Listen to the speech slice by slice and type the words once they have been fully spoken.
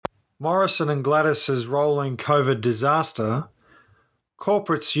Morrison and Gladys's rolling COVID disaster,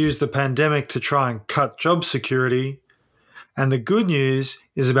 corporates use the pandemic to try and cut job security, and the good news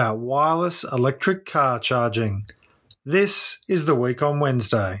is about wireless electric car charging. This is The Week on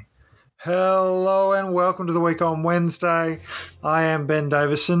Wednesday. Hello and welcome to The Week on Wednesday. I am Ben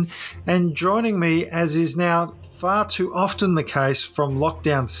Davison, and joining me, as is now far too often the case, from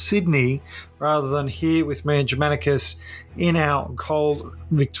lockdown Sydney, rather than here with me and Germanicus in our cold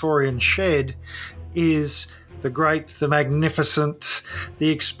Victorian shed, is the great, the magnificent,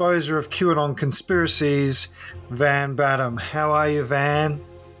 the exposer of QAnon conspiracies, Van Badham. How are you, Van?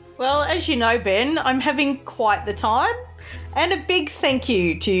 Well, as you know, Ben, I'm having quite the time. And a big thank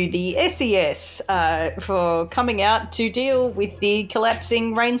you to the SES for coming out to deal with the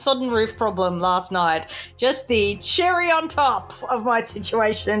collapsing rain-sodden roof problem last night. Just the cherry on top of my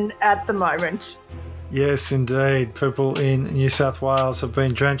situation at the moment. Yes, indeed. People in New South Wales have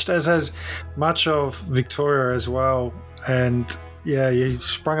been drenched, as has much of Victoria as well. And yeah, you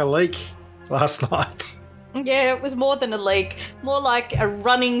sprung a leak last night. Yeah, it was more than a leak, more like a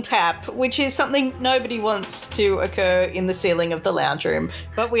running tap, which is something nobody wants to occur in the ceiling of the lounge room.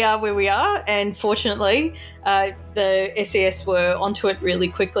 But we are where we are, and fortunately, the SES were onto it really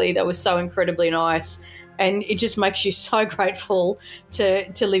quickly. They were so incredibly nice, and it just makes you so grateful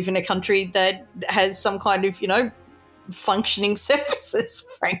to live in a country that has some kind of, functioning services,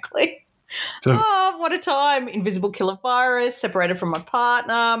 frankly. What a time. Invisible killer virus, separated from my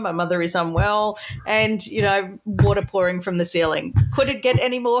partner, my mother is unwell, and, water pouring from the ceiling. Could it get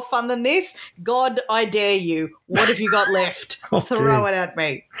any more fun than this? God, I dare you. What have you got left? Throw it at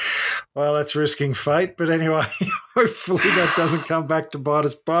me. Well, that's risking fate, but anyway, hopefully that doesn't come back to bite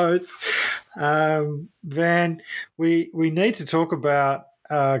us both. Van, we need to talk about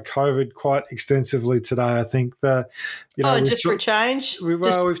COVID quite extensively today. I think for a change. We've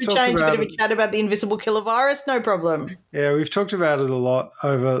talked about a bit of a chat about the invisible killer virus. No problem. Yeah, we've talked about it a lot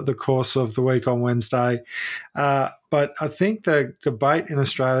over the course of the week on Wednesday, but I think the debate in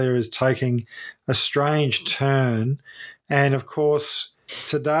Australia is taking a strange turn, and of course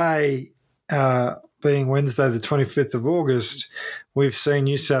today, being Wednesday the 25th of August, we've seen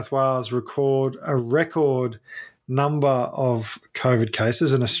New South Wales record a record number of COVID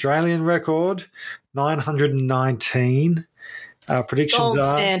cases, an Australian record, 919. Predictions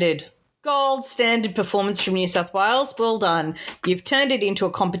Gold standard performance from New South Wales. Well done. You've turned it into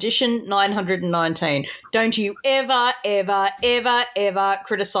a competition, 919. Don't you ever, ever, ever, ever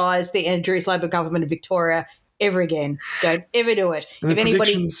criticise the Andrews Labor government of Victoria ever again. Don't ever do it. And if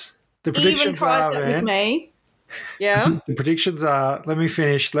anybody even tries that with me, yeah. The predictions are, let me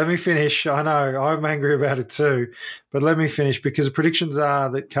finish. I know, I'm angry about it too, but let me finish, because the predictions are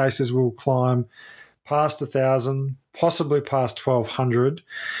that cases will climb past 1,000, possibly past 1,200.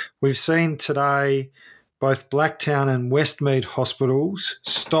 We've seen today both Blacktown and Westmead hospitals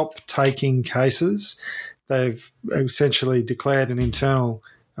stop taking cases. They've essentially declared an internal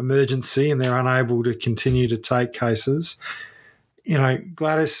emergency and they're unable to continue to take cases.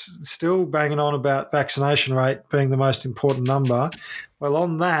 Gladys still banging on about vaccination rate being the most important number. Well,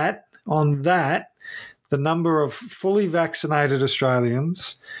 on that, the number of fully vaccinated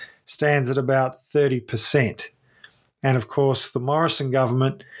Australians stands at about 30%. And of course, the Morrison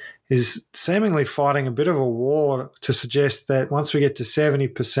government is seemingly fighting a bit of a war to suggest that once we get to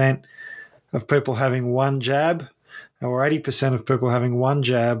 70% of people having one jab, or 80% of people having one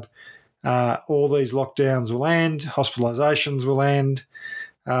jab, all these lockdowns will end, hospitalisations will end,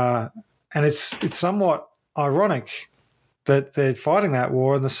 and it's somewhat ironic that they're fighting that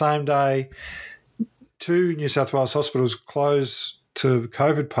war, and the same day 2 New South Wales hospitals close to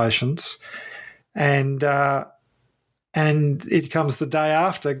COVID patients, and it comes the day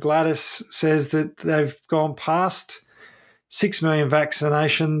after Gladys says that they've gone past 6 million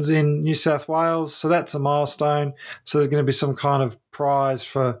vaccinations in New South Wales, so that's a milestone. So there's going to be some kind of prize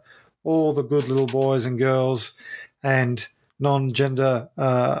for all the good little boys and girls and non-gender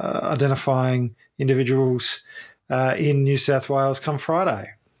identifying individuals in New South Wales come Friday.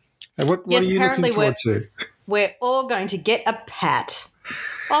 What are you looking forward to? We're all going to get a pat.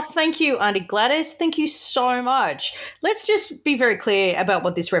 Oh, thank you, Auntie Gladys. Thank you so much. Let's just be very clear about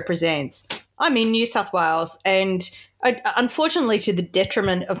what this represents. I'm in New South Wales, and unfortunately, to the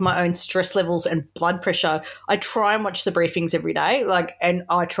detriment of my own stress levels and blood pressure, I try and watch the briefings every day. And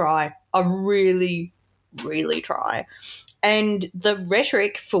I really, really try. And the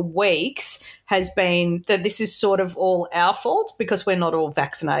rhetoric for weeks has been that this is sort of all our fault because we're not all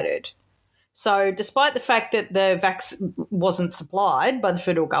vaccinated. So despite the fact that the vax wasn't supplied by the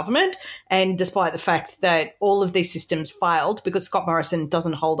federal government, and despite the fact that all of these systems failed because Scott Morrison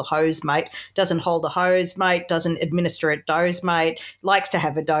doesn't hold a hose, mate, doesn't administer a dose, mate, likes to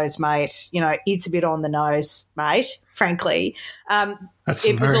have a dose, mate, it's a bit on the nose, mate, frankly.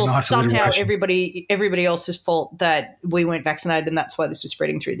 It was all nice somehow everybody else's fault that we weren't vaccinated, and that's why this was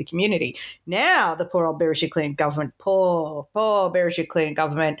spreading through the community. Now the poor old Berejiklian government, poor Berejiklian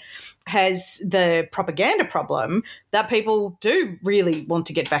government, has the propaganda problem that people do really want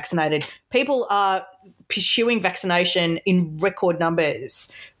to get vaccinated. People are pursuing vaccination in record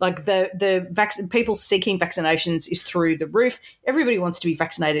numbers. Like people seeking vaccinations is through the roof. Everybody wants to be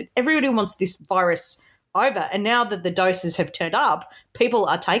vaccinated. Everybody wants this virus over. And now that the doses have turned up, people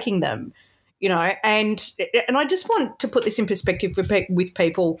are taking them, and I just want to put this in perspective with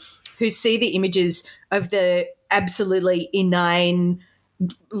people who see the images of the absolutely inane,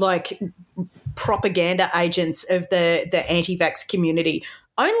 propaganda agents of the anti-vax community.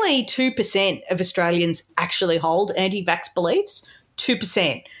 Only 2% of Australians actually hold anti-vax beliefs,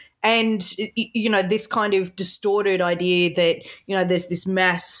 2%. And, this kind of distorted idea that, there's this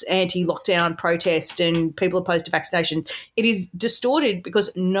mass anti-lockdown protest and people opposed to vaccination, it is distorted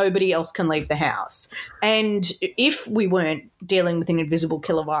because nobody else can leave the house. And if we weren't dealing with an invisible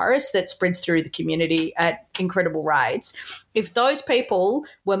killer virus that spreads through the community at incredible rates, if those people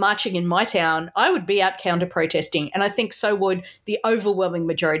were marching in my town, I would be out counter-protesting, and I think so would the overwhelming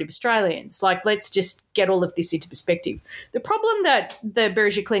majority of Australians. Let's just get all of this into perspective. The problem that the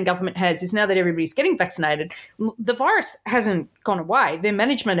Berejiklian government has is now that everybody's getting vaccinated, the virus hasn't gone away. Their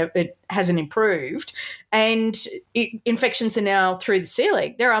management of it hasn't improved, and infections are now through the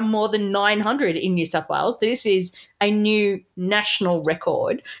ceiling. There are more than 900 in New South Wales. This is a new national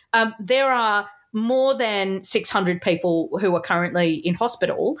record. There are more than 600 people who are currently in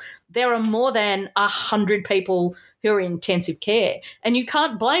hospital. There are more than 100 people who are in intensive care. And you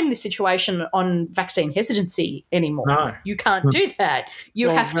can't blame the situation on vaccine hesitancy anymore. No. You can't do that. You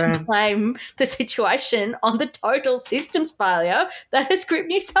have to blame the situation on the total systems failure that has gripped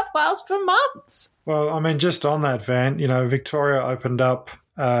New South Wales for months. Well, just on that, Van, Victoria opened up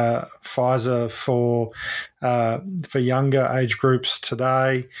Pfizer for younger age groups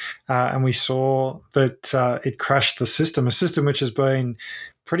today, and we saw that it crashed the system, a system which has been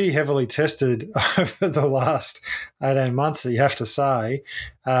pretty heavily tested over the last 18 months, you have to say,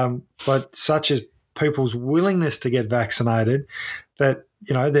 but such is people's willingness to get vaccinated that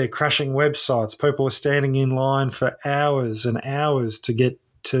they're crashing websites. People are standing in line for hours and hours to get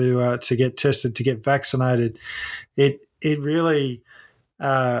tested, to get vaccinated. It really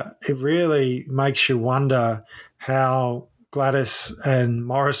makes you wonder how Gladys and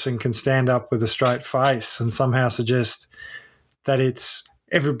Morrison can stand up with a straight face and somehow suggest that it's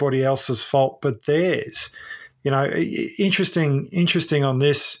everybody else's fault but theirs. Interesting on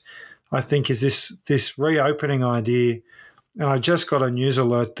this, I think, is this reopening idea. And I just got a news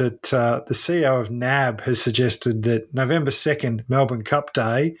alert that the CEO of NAB has suggested that November 2nd, Melbourne Cup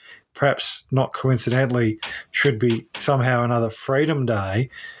Day, perhaps not coincidentally, should be somehow another Freedom Day,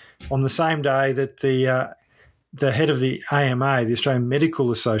 on the same day that the head of the AMA, the Australian Medical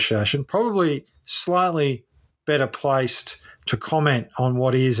Association, probably slightly better placed to comment on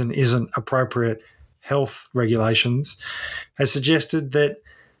what is and isn't appropriate health regulations, has suggested that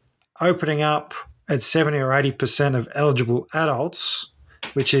opening up at 70 or 80% of eligible adults,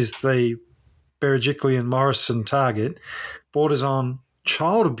 which is the Berejiklian Morrison target, borders on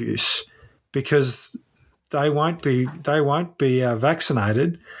child abuse because they won't be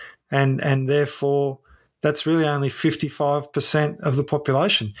vaccinated, and therefore that's really only 55% of the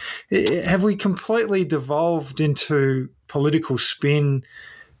population. Have we completely devolved into political spin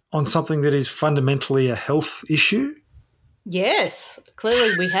on something that is fundamentally a health issue? Yes,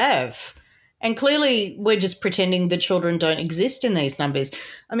 clearly we have. And clearly we're just pretending that children don't exist in these numbers.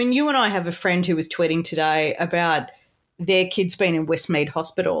 You and I have a friend who was tweeting today about their kids being in Westmead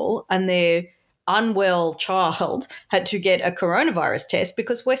Hospital and their unwell child had to get a coronavirus test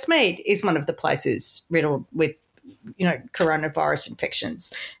because Westmead is one of the places riddled with, coronavirus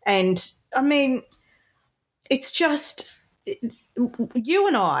infections. And, it's just you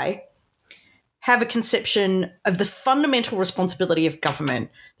and I have a conception of the fundamental responsibility of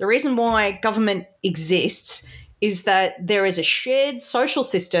government. The reason why government exists is that there is a shared social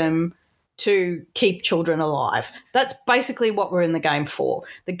system to keep children alive. That's basically what we're in the game for.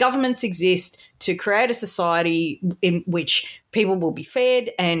 The governments exist to create a society in which people will be fed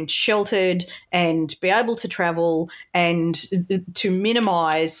and sheltered and be able to travel and to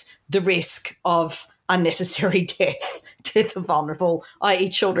minimise the risk of unnecessary death to the vulnerable, i.e.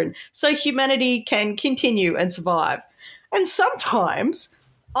 children, so humanity can continue and survive. And sometimes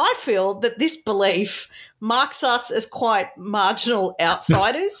I feel that this belief marks us as quite marginal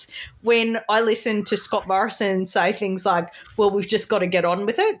outsiders when I listen to Scott Morrison say things like, well, we've just got to get on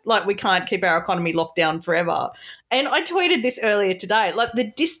with it. Like, we can't keep our economy locked down forever. And I tweeted this earlier today, like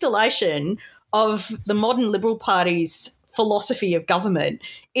the distillation of the modern Liberal Party's philosophy of government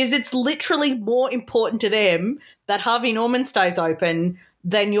is it's literally more important to them that Harvey Norman stays open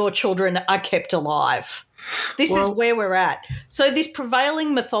than your children are kept alive. This is where we're at. So this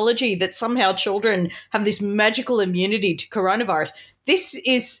prevailing mythology that somehow children have this magical immunity to coronavirus,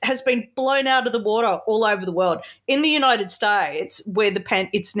 has been blown out of the water all over the world. In the United States, where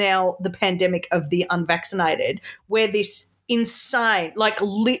it's now the pandemic of the unvaccinated, where this insane, like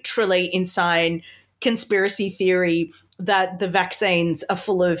literally insane conspiracy theory that the vaccines are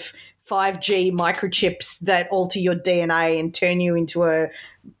full of 5G microchips that alter your DNA and turn you into a,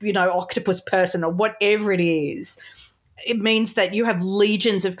 octopus person or whatever it is. It means that you have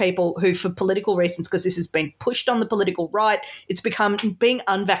legions of people who, for political reasons, because this has been pushed on the political right, it's become, being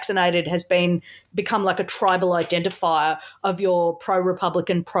unvaccinated has become like a tribal identifier of your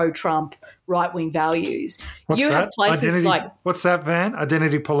pro-Republican, pro-Trump, right-wing values. What's that? Have places what's that, Van?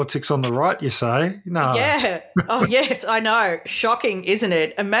 Identity politics on the right, you say? No. Yeah. Oh, yes, I know. Shocking, isn't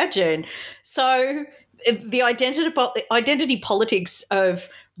it? Imagine. So the identity politics of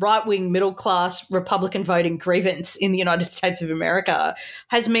right-wing, middle-class Republican voting grievance in the United States of America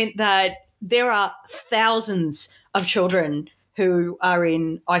has meant that there are thousands of children who are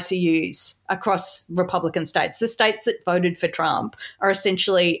in ICUs across Republican states. The states that voted for Trump are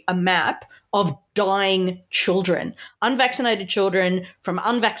essentially a map of dying children, unvaccinated children from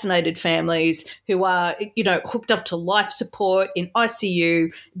unvaccinated families who are, hooked up to life support in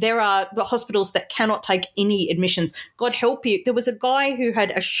ICU. There are hospitals that cannot take any admissions. God help you. There was a guy who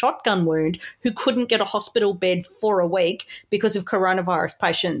had a shotgun wound who couldn't get a hospital bed for a week because of coronavirus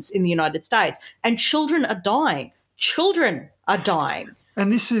patients in the United States. And children are dying. Children are dying.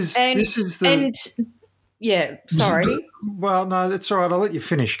 And yeah, sorry. Well, no, that's all right. I'll let you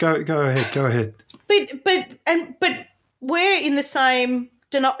finish. Go ahead. But we're in the same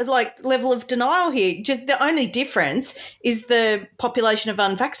level of denial here. Just the only difference is the population of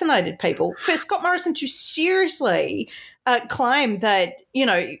unvaccinated people. For Scott Morrison to seriously claim that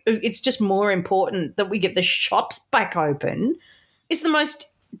it's just more important that we get the shops back open is the most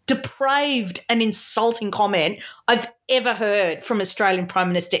depraved and insulting comment I've ever heard from Australian Prime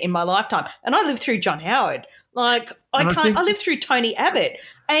Minister in my lifetime. And I lived through John Howard. I lived through Tony Abbott,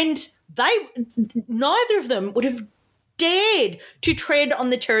 and neither of them would have dared to tread on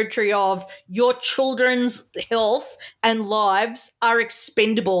the territory of your children's health and lives are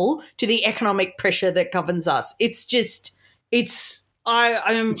expendable to the economic pressure that governs us.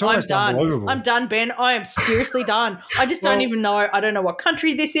 I'm done. I'm done, Ben. I am seriously done. I just don't even know. I don't know what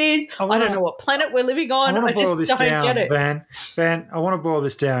country this is. I don't know what planet we're living on. I just don't get it. Van, I want to boil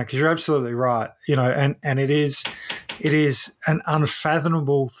this down because you're absolutely right. And it is an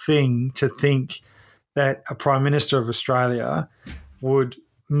unfathomable thing to think that a Prime Minister of Australia would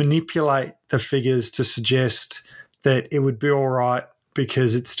manipulate the figures to suggest that it would be all right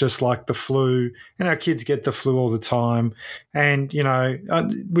because it's just like the flu, and our kids get the flu all the time. And,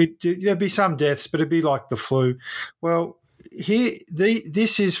 there'd be some deaths, but it'd be like the flu. Well,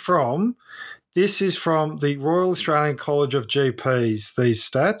 this is from the Royal Australian College of GPs, these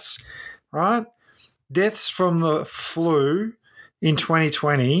stats, right? Deaths from the flu in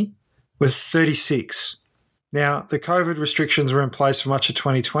 2020 was 36. Now, the COVID restrictions were in place for much of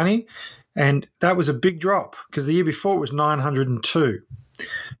 2020, and that was a big drop because the year before it was 902.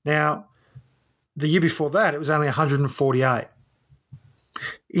 Now, the year before that, it was only 148.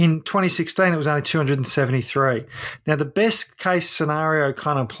 In 2016, it was only 273. Now, the best case scenario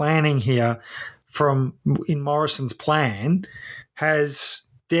kind of planning here in Morrison's plan has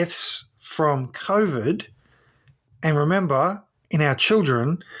deaths from COVID, and remember, in our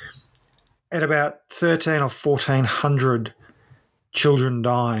children, at about 1,300 or 1,400 children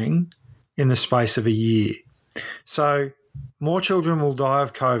dying in the space of a year. So more children will die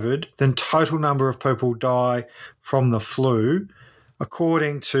of COVID than total number of people die from the flu,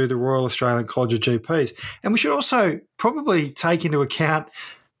 according to the Royal Australian College of GPs. And we should also probably take into account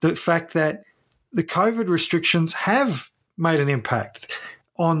the fact that the COVID restrictions have made an impact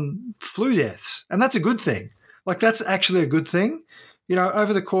on flu deaths, and that's a good thing. That's actually a good thing.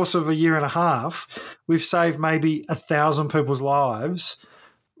 Over the course of a year and a half, we've saved maybe 1,000 people's lives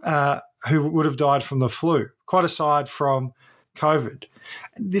who would have died from the flu, quite aside from COVID.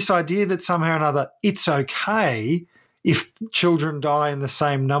 this idea that somehow or another it's okay if children die in the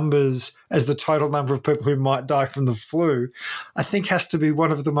same numbers as the total number of people who might die from the flu, I think has to be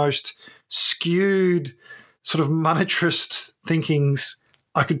one of the most skewed sort of monetarist thinkings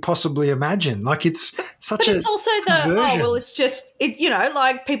I could possibly imagine. Like it's such But a it's also it's just,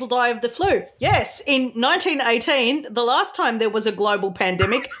 like people die of the flu. Yes, in 1918, the last time there was a global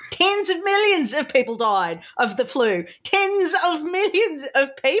pandemic, tens of millions of people died of the flu. Tens of millions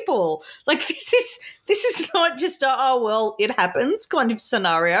of people. Like this is not just it happens kind of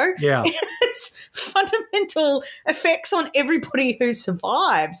scenario. Yeah. It has fundamental effects on everybody who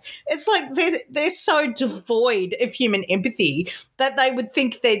survives. It's like they're so devoid of human empathy that they would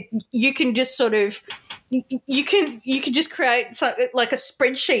think that you can just sort of you can just create like a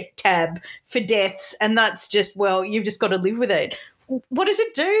spreadsheet tab for deaths, and that's just, you've just got to live with it. What does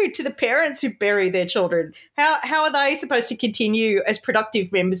it do to the parents who bury their children? How are they supposed to continue as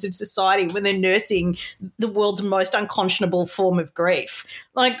productive members of society when they're nursing the world's most unconscionable form of grief?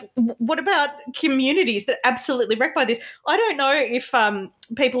 Like, what about communities that are absolutely wrecked by this? I don't know if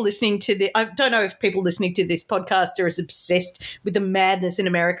people listening to this podcast are as obsessed with the madness in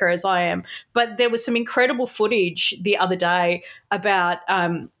America as I am, but there was some incredible footage the other day about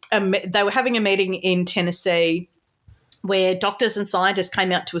they were having a meeting in Tennessee where doctors and scientists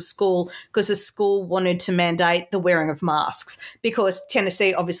came out to a school because the school wanted to mandate the wearing of masks because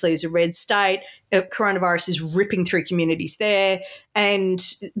Tennessee obviously is a red state. Coronavirus is ripping through communities there, and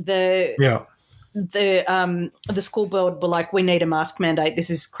the school board were like, we need a mask mandate. This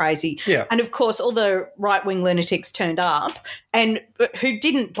is crazy. Yeah. And, of course, all the right-wing lunatics turned up and who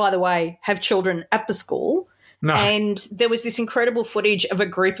didn't, by the way, have children at the school. No. And there was this incredible footage of a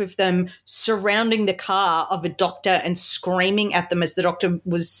group of them surrounding the car of a doctor and screaming at them as the doctor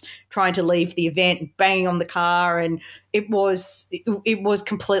was trying to leave the event and banging on the car, and it was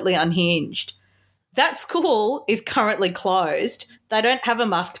completely unhinged. That school is currently closed. They don't have a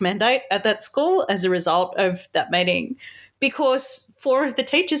mask mandate at that school as a result of that meeting because 4 of the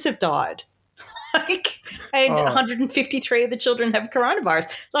teachers have died. And 153 of the children have coronavirus.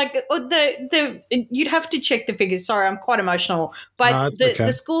 Like you'd have to check the figures. Sorry, I'm quite emotional, but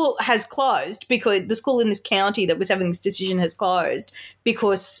the school has closed because the school in this county that was having this decision has closed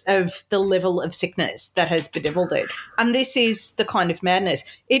because of the level of sickness that has bedeviled it. And this is the kind of madness.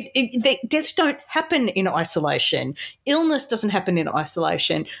 Deaths don't happen in isolation. Illness doesn't happen in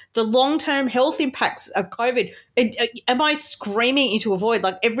isolation. The long-term health impacts of COVID. Am I screaming into a void?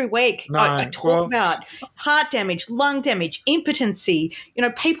 Like every week I talk about heart damage, lung damage, impotency,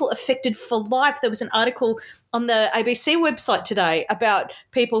 people affected for life. There was an article on the ABC website today about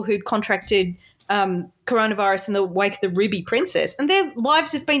people who'd contracted coronavirus in the wake of the Ruby Princess, and their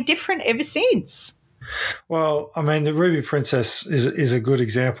lives have been different ever since. Well, I mean, the Ruby Princess is a good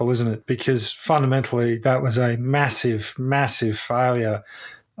example, isn't it? Because fundamentally that was a massive, massive failure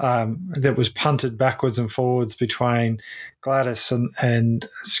that was punted backwards and forwards between Gladys and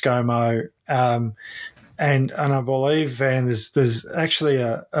ScoMo. And I believe, Van, there's actually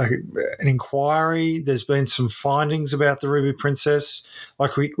an inquiry. There's been some findings about the Ruby Princess.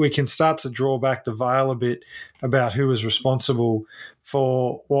 Like we can start to draw back the veil a bit about who was responsible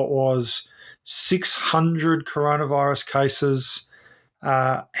for what was 600 coronavirus cases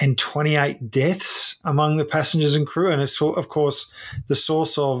and 28 deaths among the passengers and crew. And it's, of course, the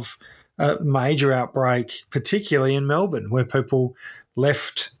source of a major outbreak, particularly in Melbourne, where people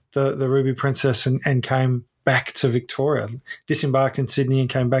left the Ruby Princess and came back to Victoria, disembarked in Sydney and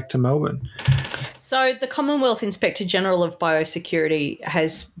came back to Melbourne. So the Commonwealth Inspector General of Biosecurity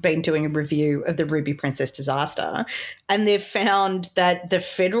has been doing a review of the Ruby Princess disaster, and they've found that the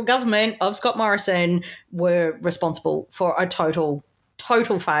federal government of Scott Morrison were responsible for a total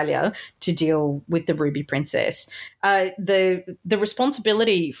failure to deal with the Ruby Princess. The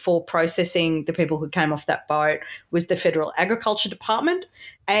responsibility for processing the people who came off that boat was the Federal Agriculture Department,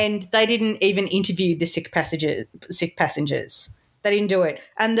 and they didn't even interview the sick passengers. They didn't do it.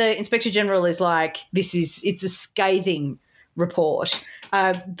 And the Inspector General is like, it's a scathing report.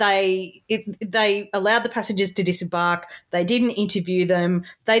 They allowed the passengers to disembark. They didn't interview them.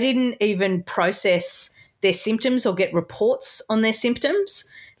 They didn't even process their symptoms or get reports on their symptoms.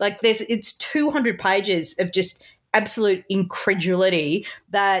 Like it's 200 pages of just absolute incredulity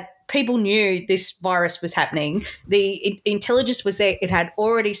that people knew this virus was happening. The intelligence was there. It had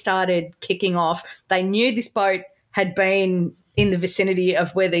already started kicking off. They knew this boat had been in the vicinity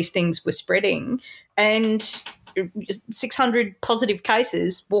of where these things were spreading, and 600 positive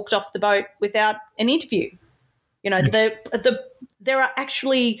cases walked off the boat without an interview. Yes. there are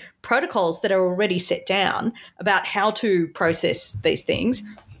actually protocols that are already set down about how to process these things,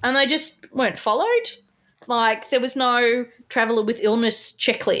 and they just weren't followed. Like, there was no traveller with illness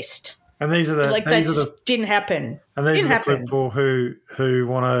checklist. And these are the Like, that just didn't happen. And these are the people who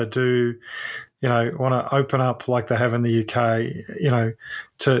want to do, want to open up like they have in the UK,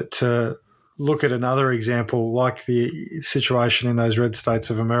 to look at another example like the situation in those red states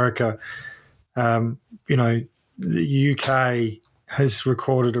of America. The UK has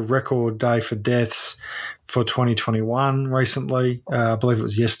recorded a record day for deaths for 2021 recently. I believe it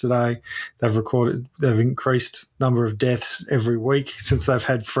was yesterday. They've increased number of deaths every week since they've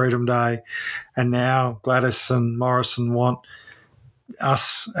had Freedom Day. And now Gladys and Morrison want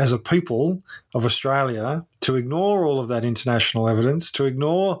us as a people of Australia to ignore all of that international evidence, to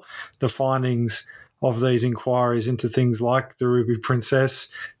ignore the findings of these inquiries into things like the Ruby Princess,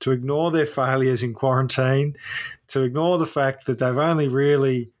 to ignore their failures in quarantine, to ignore the fact that they've only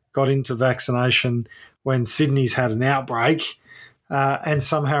really got into vaccination when Sydney's had an outbreak, and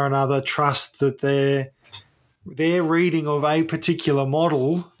somehow or another trust that their reading of a particular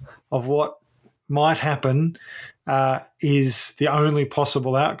model of what might happen is the only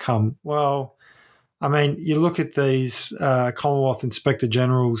possible outcome. Well, I mean, you look at these Commonwealth Inspector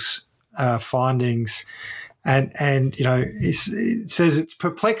General's findings, and it says it's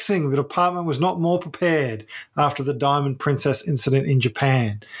perplexing the department was not more prepared after the Diamond Princess incident in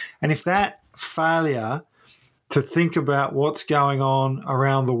Japan. And if that failure to think about what's going on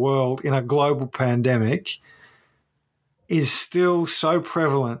around the world in a global pandemic is still so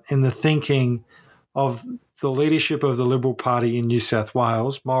prevalent in the thinking of the leadership of the Liberal Party in New South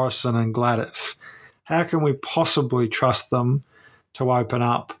Wales, Morrison and Gladys, how can we possibly trust them to open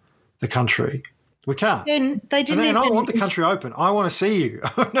up the country? We can't. And they didn't. And I want the country open. I want to see you.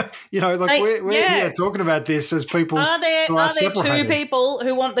 We're here talking about this as people. Are there two people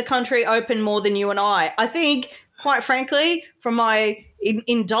who want the country open more than you and I? I think, quite frankly, from my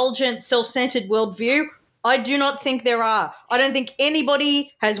indulgent, self-centered worldview, I do not think there are. I don't think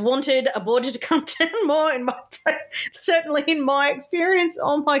anybody has wanted a border to come down more. Certainly in my experience.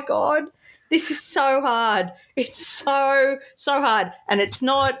 Oh my God, this is so hard. It's so hard, and it's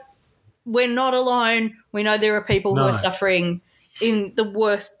not. We're not alone. We know there are people who are suffering in the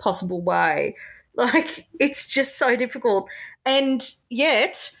worst possible way. Like, it's just so difficult. And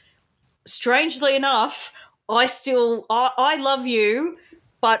yet, strangely enough, I love you,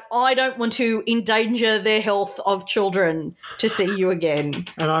 but I don't want to endanger their health of children to see you again.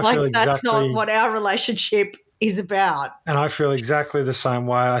 And I feel that's not what our relationship is about. And I feel exactly the same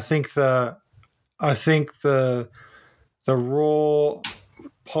way. I think the raw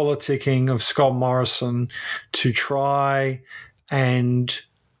politicking of Scott Morrison to try and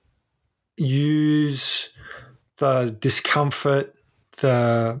use the discomfort,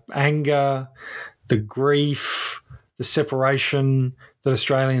 the anger, the grief, the separation that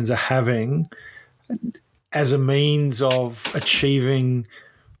Australians are having as a means of achieving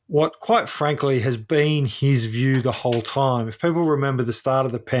what, quite frankly, has been his view the whole time. If people remember the start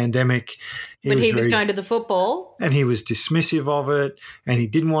of the pandemic, he was going to the football. And he was dismissive of it, and he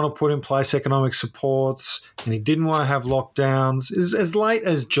didn't want to put in place economic supports, and he didn't want to have lockdowns. As late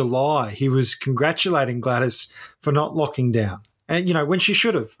as July, he was congratulating Gladys for not locking down. And, when she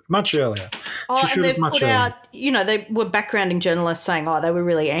should have, much earlier. She should have much earlier. Out, they were backgrounding journalists saying, they were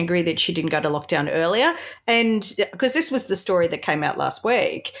really angry that she didn't go to lockdown earlier. And because this was the story that came out last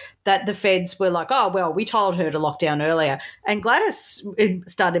week, that the feds were like, we told her to lock down earlier. And Gladys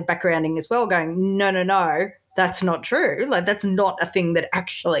started backgrounding as well, going, no, that's not true. Like, that's not a thing that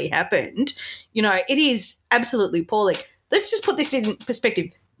actually happened. It is absolutely appalling. Let's just put this in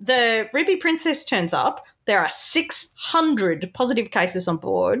perspective. The Ruby Princess turns up. There are 600 positive cases on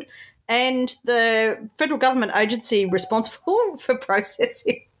board, and the federal government agency responsible for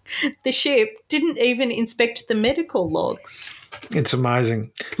processing the ship didn't even inspect the medical logs. It's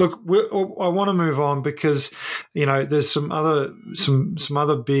amazing. Look, I want to move on because, there's some other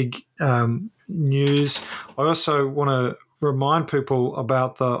big news. I also want to remind people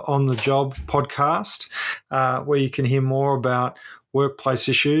about the On the Job podcast, where you can hear more about workplace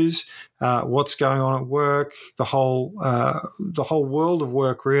issues, what's going on at work, the whole world of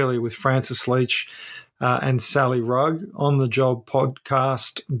work, really, with Francis Leach and Sally Rugg on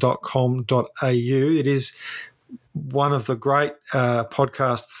thejobpodcast.com.au. It is one of the great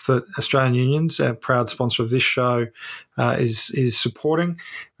podcasts that Australian Unions, a proud sponsor of this show, is supporting.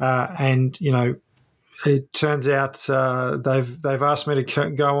 It turns out they've asked me to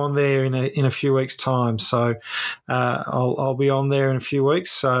go on there in a few weeks' time, so I'll be on there in a few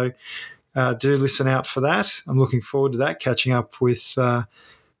weeks. So, do listen out for that. I'm looking forward to that. Catching up with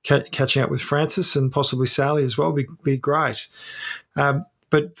Francis and possibly Sally as well be great.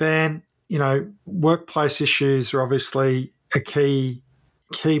 But Van, workplace issues are obviously a key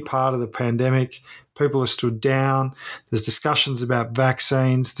part of the pandemic. People are stood down. There's discussions about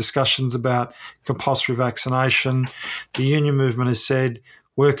vaccines, discussions about compulsory vaccination. The union movement has said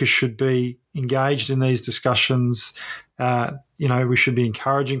workers should be engaged in these discussions. We should be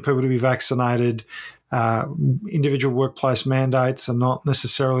encouraging people to be vaccinated. Individual workplace mandates are not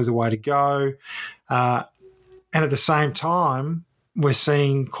necessarily the way to go. And at the same time, we're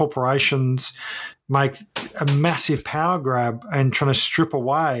seeing corporations make a massive power grab and trying to strip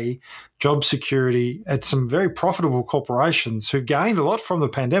away job security at some very profitable corporations who've gained a lot from the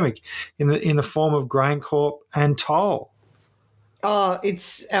pandemic in the form of GrainCorp and Toll. Oh,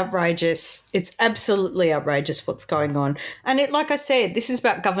 it's outrageous. It's absolutely outrageous what's going on. And like I said, this is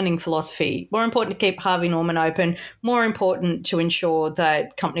about governing philosophy. More important to keep Harvey Norman open, more important to ensure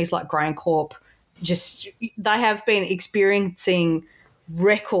that companies like GrainCorp they have been experiencing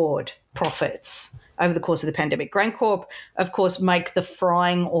record profits over the course of the pandemic. GrainCorp, of course, make the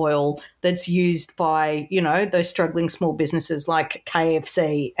frying oil that's used by, those struggling small businesses like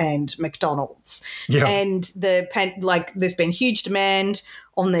KFC and McDonald's. Yeah. And there's been huge demand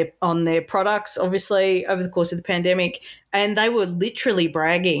on their products, obviously, over the course of the pandemic. And they were literally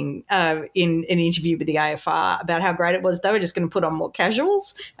bragging in an interview with the AFR about how great it was. They were just going to put on more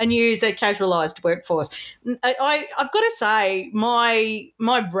casuals and use a casualised workforce. I've got to say, my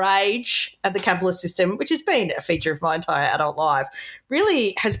rage at the capitalist system, which has been a feature of my entire adult life,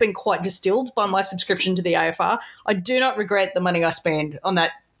 really has been quite distilled by my subscription to the AFR. I do not regret the money I spend on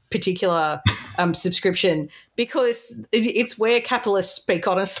that particular subscription, because it's where capitalists speak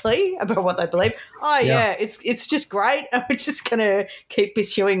honestly about what they believe. It's just great, and we're just going to keep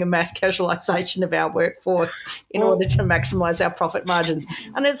pursuing a mass casualisation of our workforce in order to maximise our profit margins.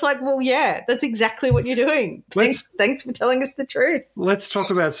 And it's like, well, yeah, that's exactly what you're doing. Thanks for telling us the truth. Let's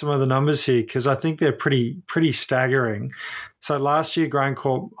talk about some of the numbers here, because I think they're pretty staggering. So last year,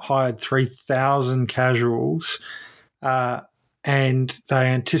 GrainCorp hired 3,000 casuals, and they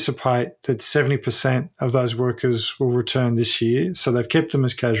anticipate that 70% of those workers will return this year. So they've kept them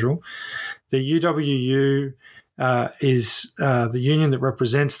as casual. The UWU is the union that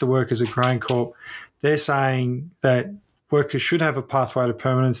represents the workers at GrainCorp. They're saying that workers should have a pathway to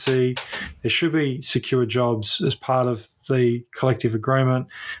permanency. There should be secure jobs as part of the collective agreement,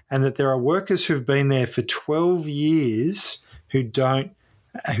 and that there are workers who've been there for 12 years who aren't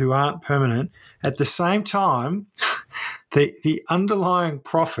permanent. At the same time, the underlying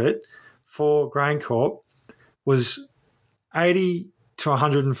profit for GrainCorp was 80 to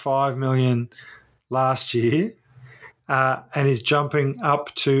 105 million last year, and is jumping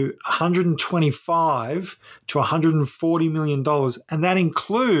up to 125 to 140 million dollars, and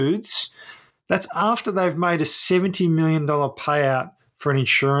that's after they've made a $70 million payout for an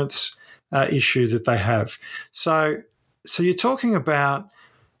insurance issue that they have. So you're talking about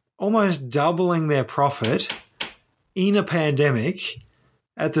almost doubling their profit in a pandemic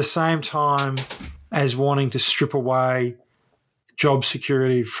at the same time as wanting to strip away job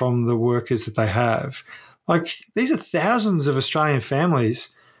security from the workers that they have. Like, these are thousands of Australian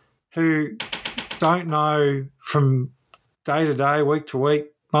families who don't know from day to day, week to week,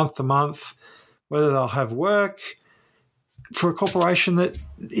 month to month, whether they'll have work for a corporation that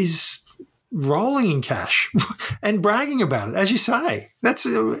is rolling in cash and bragging about it, as you say.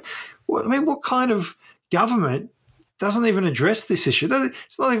 What kind of government doesn't even address this issue?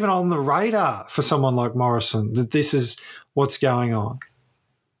 It's not even on the radar for someone like Morrison that this is what's going on.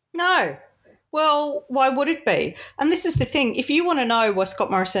 No. Well, why would it be? And this is the thing. If you want to know why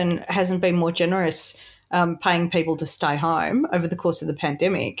Scott Morrison hasn't been more generous paying people to stay home over the course of the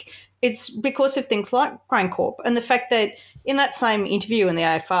pandemic, it's because of things like GrainCorp and the fact that in that same interview in the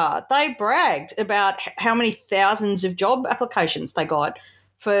AFR, they bragged about how many thousands of job applications they got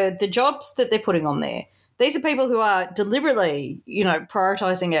for the jobs that they're putting on there. These are people who are deliberately,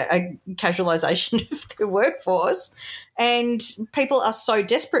 prioritising a casualisation of their workforce, and people are so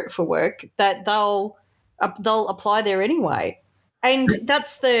desperate for work that they'll apply there anyway. And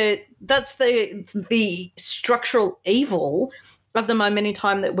that's the structural evil of the moment in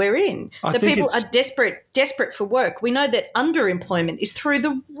time that we're in. The people are desperate for work. We know that underemployment is through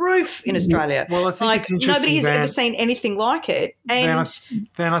the roof in Australia. Well, I think it's interesting. Nobody has ever seen anything like it. And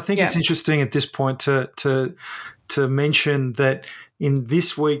Van, I think it's interesting at this point to mention that in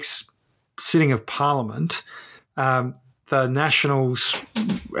this week's sitting of Parliament, the Nationals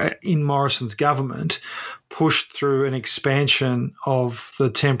in Morrison's government pushed through an expansion of the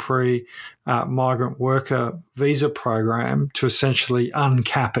temporary migrant worker visa program to essentially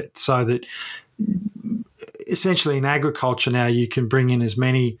uncap it, so that essentially in agriculture now you can bring in as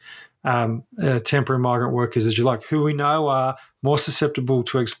many temporary migrant workers as you like, who we know are more susceptible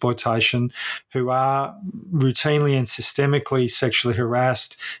to exploitation, who are routinely and systemically sexually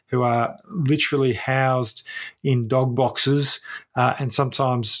harassed, who are literally housed in dog boxes, and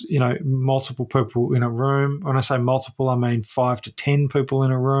sometimes, multiple people in a room. When I say multiple, I mean 5 to 10 people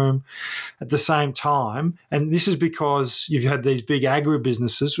in a room at the same time. And this is because you've had these big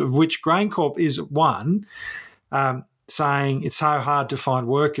agribusinesses, of which GrainCorp is one, saying it's so hard to find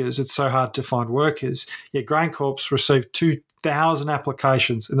workers, Yet GrainCorp's received 2,000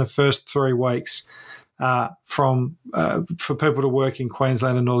 applications in the first 3 weeks for people to work in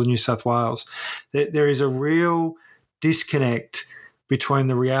Queensland and northern New South Wales. There is a real disconnect between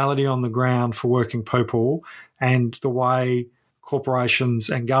the reality on the ground for working people and the way corporations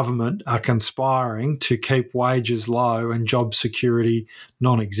and government are conspiring to keep wages low and job security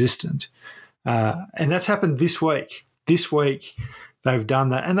non-existent. And that's happened this week. This week, they've done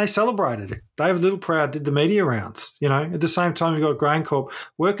that, and they celebrated it. David Littleproud did the media rounds. At the same time, you've got GrainCorp.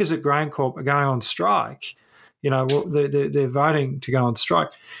 Workers at GrainCorp are going on strike. They're voting to go on strike.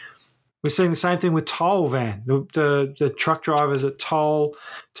 We're seeing the same thing with Toll Van. The truck drivers at Toll,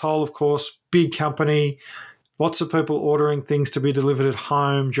 of course, big company, lots of people ordering things to be delivered at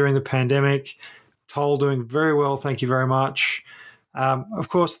home during the pandemic. Toll doing very well, thank you very much. Of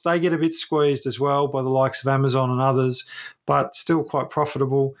course, they get a bit squeezed as well by the likes of Amazon and others, but still quite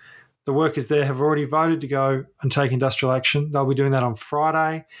profitable. The workers there have already voted to go and take industrial action. They'll be doing that on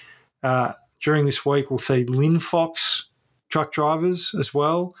Friday. During this week, we'll see Linfox truck drivers as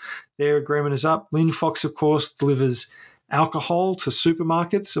well. Their agreement is up. Linfox, of course, delivers alcohol to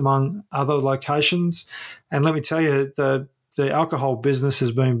supermarkets, among other locations. And let me tell you, the alcohol business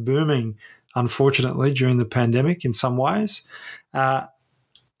has been booming, unfortunately, during the pandemic in some ways. And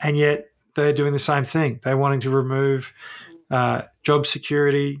yet they're doing the same thing. They're wanting to remove job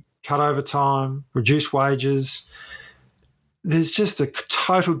security, cut overtime, reduce wages. There's just a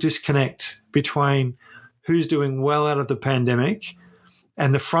total disconnect between who's doing well out of the pandemic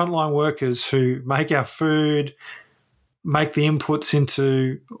and the frontline workers who make our food, make the inputs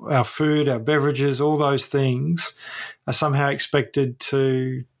into our food, our beverages, all those things are somehow expected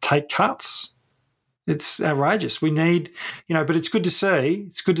to take cuts. It's outrageous. We need, but it's good to see.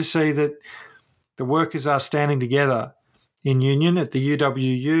 It's good to see that the workers are standing together in union at the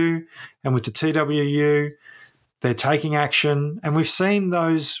UWU and with the TWU. They're taking action, and we've seen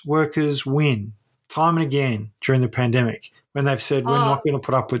those workers win time and again during the pandemic when they've said, we're not going to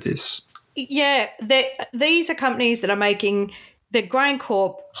put up with this. Yeah, these are companies that are making the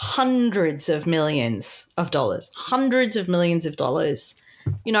GrainCorp hundreds of millions of dollars. That's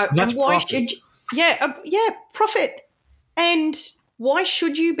why profit. should profit. And why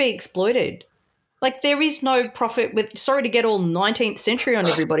should you be exploited? Like, there is no profit with, sorry to get all 19th century on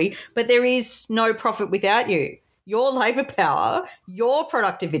everybody, but there is no profit without you. Your labour power, your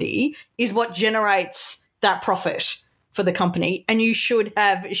productivity is what generates that profit for the company, and you should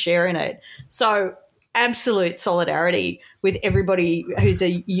have a share in it. So absolute solidarity with everybody who's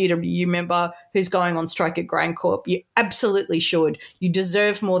a UWU member who's going on strike at GrainCorp. You absolutely should. You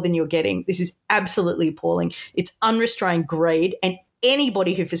deserve more than you're getting. This is absolutely appalling. It's unrestrained greed, and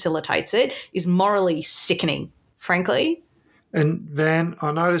anybody who facilitates it is morally sickening, frankly. And Van,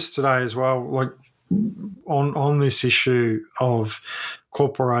 I noticed today as well, like on this issue of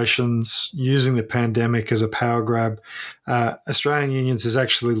corporations using the pandemic as a power grab, Australian Unions has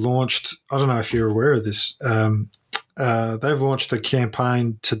actually launched, I don't know if you're aware of this, they've launched a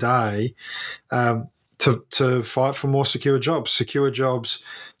campaign today to fight for more secure jobs,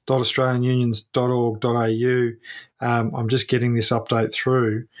 securejobs.australianunions.org.au. I'm just getting this update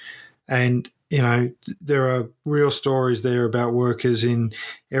through, and there are real stories there about workers in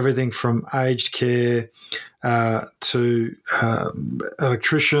everything from aged care to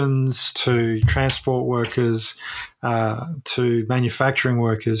electricians, to transport workers, to manufacturing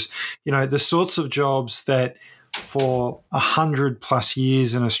workers. The sorts of jobs that for 100+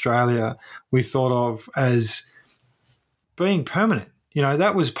 years in Australia we thought of as being permanent.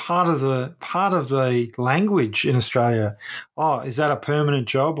 That was part of the language in Australia. Oh, is that a permanent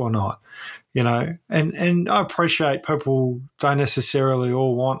job or not? And I appreciate people don't necessarily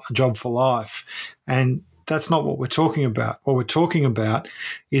all want a job for life, and that's not what we're talking about. What we're talking about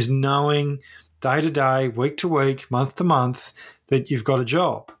is knowing day to day, week to week, month to month that you've got a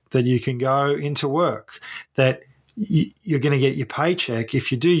job, that you can go into work, that you're going to get your paycheck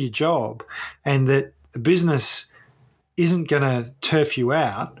if you do your job, and that the business isn't going to turf you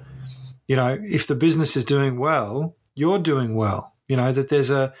out. If the business is doing well, you're doing well. That there's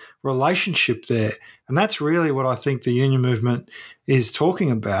a relationship there. And that's really what I think the union movement is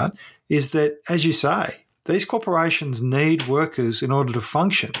talking about, is that, as you say, these corporations need workers in order to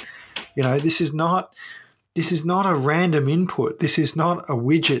function. This is not a random input. This is not a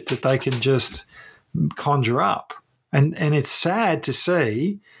widget that they can just conjure up. And it's sad to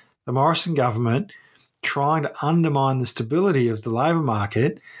see the Morrison government trying to undermine the stability of the labour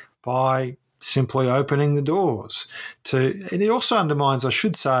market by simply opening the doors and it also undermines, I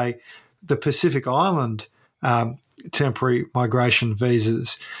should say, the Pacific Island temporary migration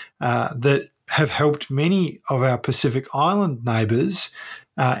visas that have helped many of our Pacific Island neighbours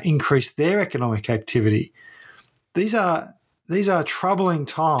increase their economic activity. These are troubling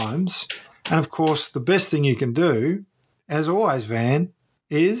times, and of course, the best thing you can do, as always, Van,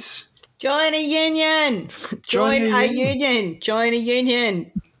 is join a union. Join a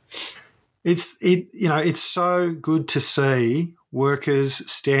union. It's so good to see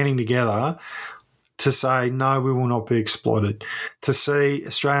workers standing together to say, no, we will not be exploited. To see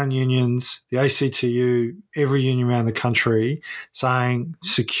Australian unions, the ACTU, every union around the country saying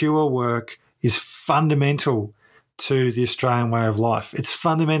secure work is fundamental to the Australian way of life. It's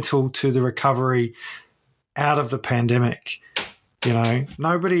fundamental to the recovery out of the pandemic.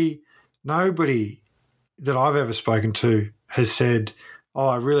 Nobody that I've ever spoken to has said,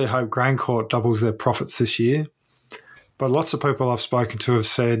 I really hope GrainCorp doubles their profits this year. But lots of people I've spoken to have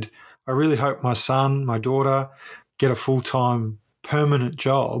said, I really hope my son, my daughter get a full-time permanent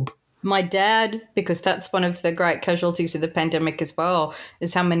job. My dad, because that's one of the great casualties of the pandemic as well,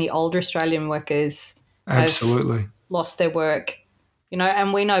 is how many older Australian workers absolutely have lost their work.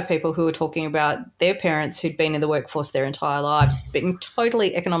 And we know people who are talking about their parents who'd been in the workforce their entire lives being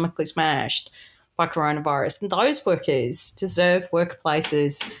totally economically smashed by coronavirus. And those workers deserve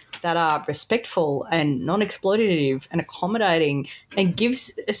workplaces that are respectful and non-exploitative and accommodating and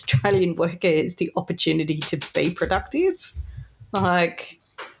gives Australian workers the opportunity to be productive.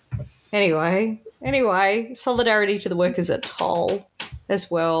 Anyway, solidarity to the workers at Toll as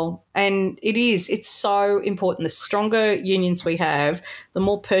well. And it's so important. The stronger unions we have, the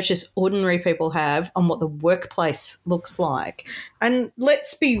more purchase ordinary people have on what the workplace looks like. And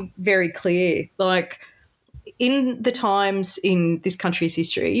let's be very clear, in the times in this country's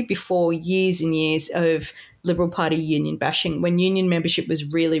history, before years and years of Liberal Party union bashing, when union membership was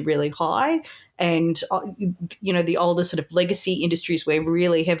really, really high, and, the older sort of legacy industries were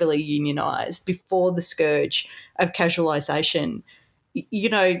really heavily unionised before the scourge of casualisation,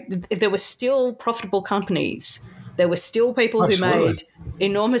 there were still profitable companies. There were still people Absolutely. Who made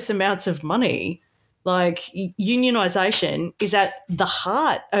enormous amounts of money. Unionisation is at the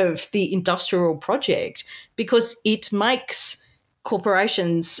heart of the industrial project because it makes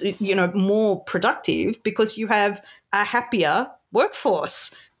corporations, more productive because you have a happier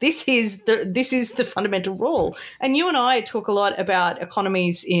workforce. This is the fundamental rule. And you and I talk a lot about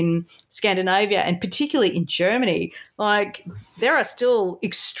economies in Scandinavia and particularly in Germany. There are still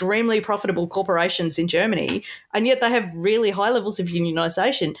extremely profitable corporations in Germany, and yet they have really high levels of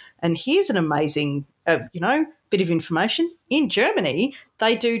unionisation. And here's an amazing, bit of information. In Germany,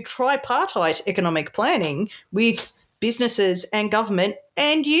 they do tripartite economic planning with businesses and government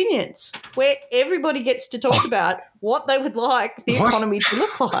and unions, where everybody gets to talk about what they would like the economy to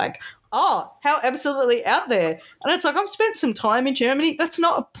look like. Oh, how absolutely out there. And it's I've spent some time in Germany. That's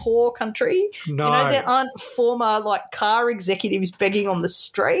not a poor country. No. There aren't former car executives begging on the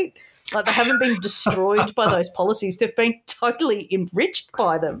street. They haven't been destroyed by those policies. They've been totally enriched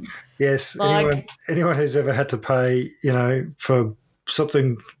by them. Yes. Anyone who's ever had to pay, for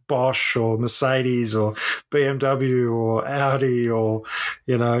something Bosch or Mercedes or BMW or Audi or,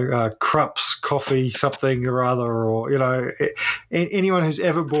 Krups coffee something or other, or, anyone who's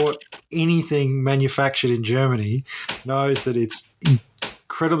ever bought anything manufactured in Germany knows that it's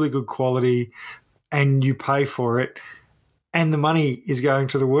incredibly good quality and you pay for it and the money is going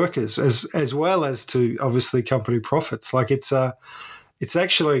to the workers as well as to obviously company profits. It's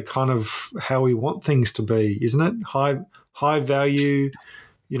actually kind of how we want things to be, isn't it? High value,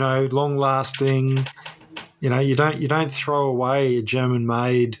 long lasting. You don't throw away a German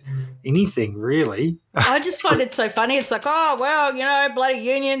made anything really. I just find it so funny. It's bloody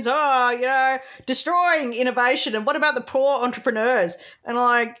unions, destroying innovation. And what about the poor entrepreneurs? And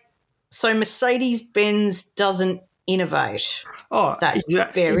so Mercedes-Benz doesn't innovate. Oh, That's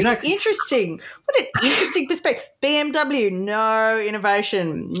very interesting. What an interesting perspective. BMW, no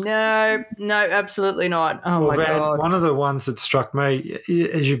innovation. No, absolutely not. Oh, well, my God. One of the ones that struck me,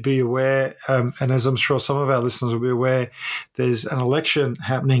 as you'd be aware, and as I'm sure some of our listeners will be aware, there's an election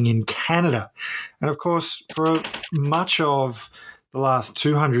happening in Canada. And, of course, for much of the last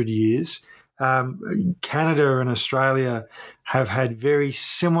 200 years, Canada and Australia have had very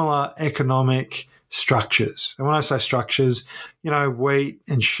similar economic structures. And when I say structures, wheat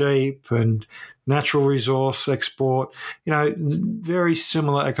and sheep and natural resource export, very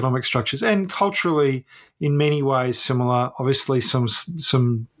similar economic structures, and culturally in many ways similar. Obviously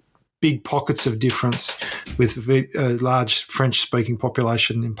some big pockets of difference with a large French-speaking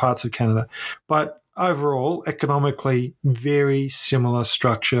population in parts of Canada. But overall, economically, very similar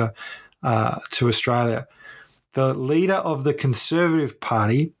structure to Australia. The leader of the Conservative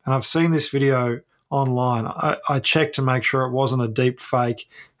Party, and I've seen this video online. I checked to make sure it wasn't a deep fake,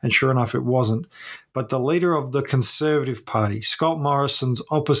 and sure enough, it wasn't. But the leader of the Conservative Party, Scott Morrison's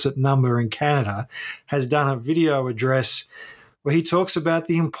opposite number in Canada, has done a video address where he talks about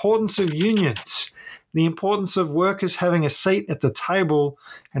the importance of unions, the importance of workers having a seat at the table,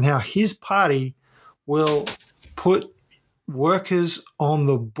 and how his party will put workers on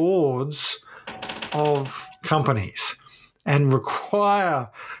the boards of companies and require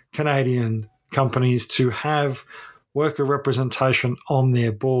Canadian companies to have worker representation on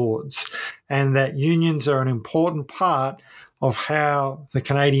their boards, and that unions are an important part of how the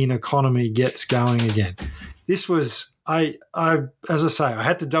Canadian economy gets going again. This was, as I say, I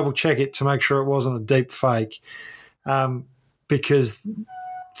had to double check it to make sure it wasn't a deep fake, because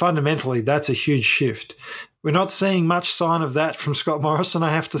fundamentally that's a huge shift. We're not seeing much sign of that from Scott Morrison, I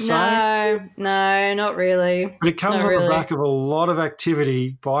have to say. No, not really. But it comes on the back of a lot of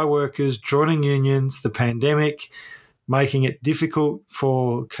activity by workers joining unions, the pandemic, making it difficult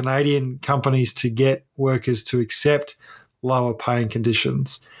for Canadian companies to get workers to accept lower paying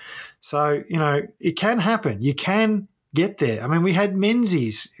conditions. So, it can happen. You can get there. I mean, we had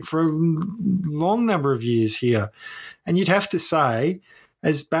Menzies for a long number of years here, and you'd have to say,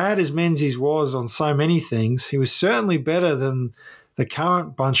 as bad as Menzies was on so many things, he was certainly better than the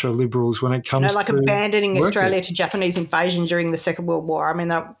current bunch of Liberals when it comes to abandoning Australia to Japanese invasion during the Second World War. I mean,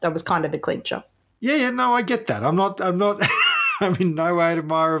 that was kind of the clincher. Yeah, no, I get that. I'm not I'm in no way an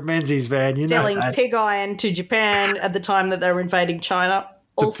admirer of Menzies, Van. Selling pig iron to Japan at the time that they were invading China.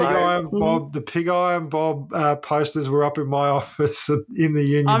 The Pig Iron Bob posters were up in my office in the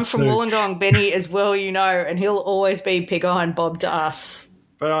union. I'm from Wollongong, Benny, as well, and he'll always be Pig Iron Bob to us.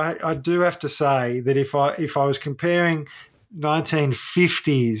 But I do have to say that if I was comparing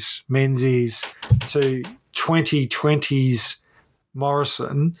 1950s Menzies to 2020s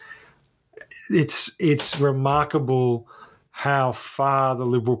Morrison, it's remarkable how far the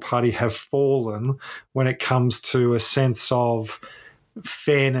Liberal Party have fallen when it comes to a sense of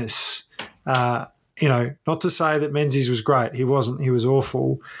fairness. Not to say that Menzies was great. He wasn't. He was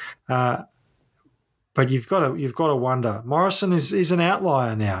awful. But you've got to wonder. Morrison is an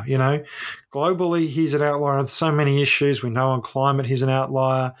outlier now. Globally he's an outlier on so many issues. We know on climate he's an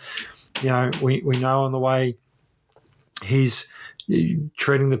outlier. We know on the way he's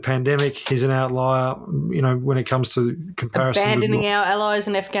treating the pandemic, he's an outlier. When it comes to comparison, abandoning our allies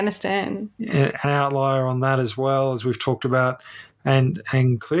in Afghanistan, an outlier on that as well, as we've talked about. And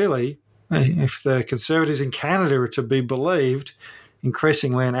clearly, if the Conservatives in Canada are to be believed,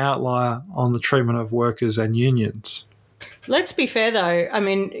 increasingly an outlier on the treatment of workers and unions. Let's be fair, though. I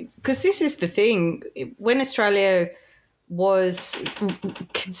mean, because this is the thing. When Australia was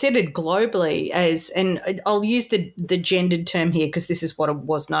considered globally as, and I'll use the gendered term here because this is what it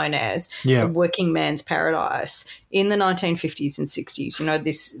was known as, a working man's paradise in the 1950s and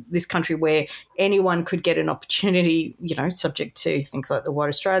 60s, this country where anyone could get an opportunity, subject to things like the White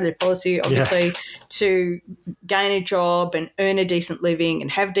Australia policy, obviously, to gain a job and earn a decent living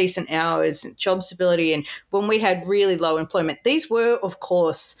and have decent hours and job stability. And when we had really low employment, these were, of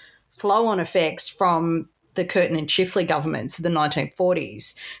course, flow-on effects from the Curtin and Chifley governments of the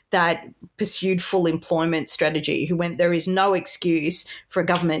 1940s that pursued full employment strategy, who went, there is no excuse for a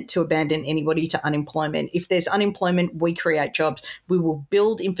government to abandon anybody to unemployment. If there's unemployment, we create jobs. We will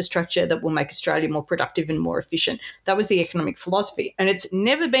build infrastructure that will make Australia more productive and more efficient. That was the economic philosophy. And it's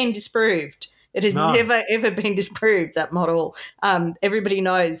never been disproved It has No. never, ever been disproved, that model. Everybody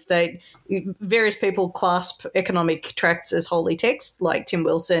knows that various people clasp economic tracts as holy text, like Tim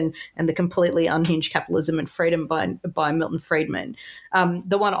Wilson and The Completely Unhinged Capitalism and Freedom by Milton Friedman.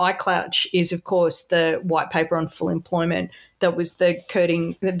 The one I clutch is, of course, the white paper on full employment. That was the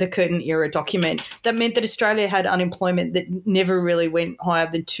Curtin era document that meant that Australia had unemployment that never really went higher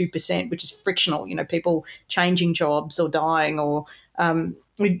than 2%, which is frictional. You know, people changing jobs or dying or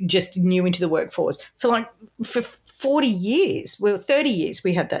just new into the workforce for 40 years. Well, 30 years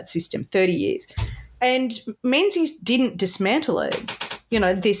we had that system, 30 years. And Menzies didn't dismantle it. You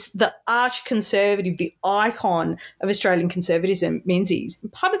know, the arch conservative, the icon of Australian conservatism, Menzies,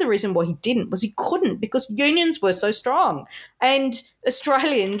 part of the reason why he didn't was he couldn't, because unions were so strong. And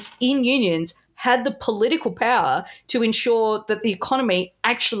Australians in unions had the political power to ensure that the economy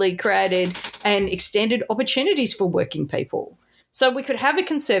actually created and extended opportunities for working people. So we could have a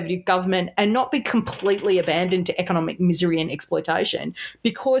conservative government and not be completely abandoned to economic misery and exploitation,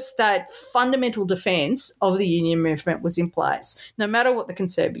 because that fundamental defence of the union movement was in place, no matter what the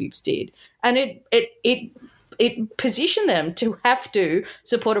Conservatives did. And it positioned them to have to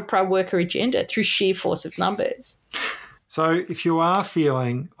support a pro-worker agenda through sheer force of numbers. So if you are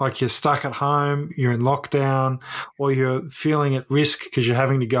feeling like you're stuck at home, you're in lockdown, or you're feeling at risk because you're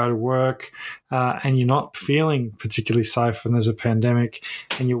having to go to work and you're not feeling particularly safe when there's a pandemic,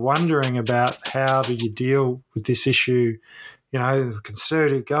 and you're wondering about how do you deal with this issue, you know, the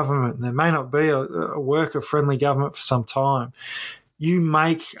Conservative government, and there may not be a worker-friendly government for some time, you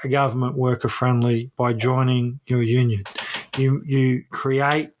make a government worker-friendly by joining your union. You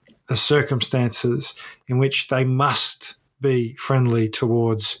create the circumstances in which they must be friendly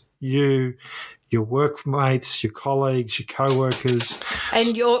towards you, your workmates, your colleagues, your co-workers.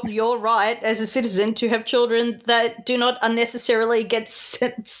 And you're right, as a citizen, to have children that do not unnecessarily get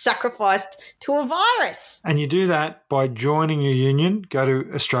sacrificed to a virus. And you do that by joining your union. Go to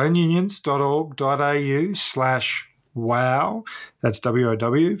australianunions.org.au/wow. That's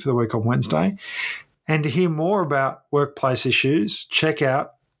WOW for the week on Wednesday. And to hear more about workplace issues, check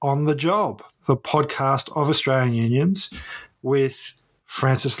out On the Job, the podcast of Australian unions with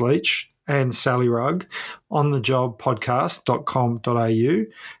Francis Leach and Sally Rugg,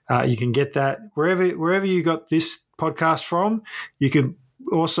 onthejobpodcast.com.au. You can get that wherever you got this podcast from. You can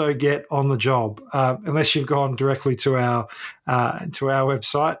also get On the Job, unless you've gone directly to our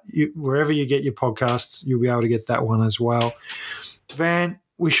website. Wherever you get your podcasts, you'll be able to get that one as well. Van,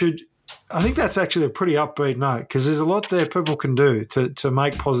 I think that's actually a pretty upbeat note, because there's a lot there people can do to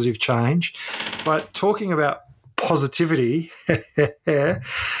make positive change. But talking about positivity,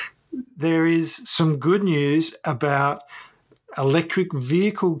 there is some good news about electric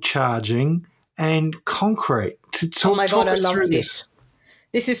vehicle charging and concrete. Oh my God, I love this.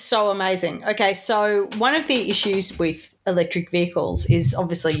 This is so amazing. Okay, so one of the issues with electric vehicles is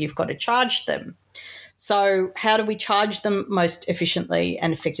obviously you've got to charge them. So how do we charge them most efficiently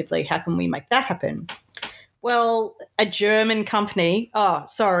and effectively? How can we make that happen? Well, a German company,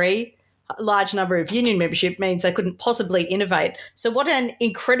 large number of union membership means they couldn't possibly innovate. So what an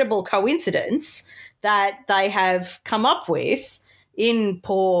incredible coincidence that they have come up with in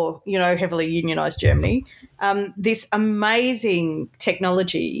poor, heavily unionised Germany, this amazing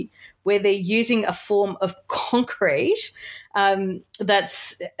technology where they're using a form of concrete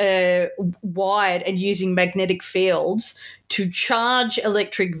that's wide and using magnetic fields to charge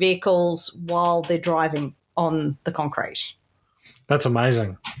electric vehicles while they're driving on the concrete. That's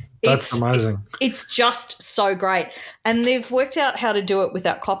amazing. That's amazing. It's just so great. And they've worked out how to do it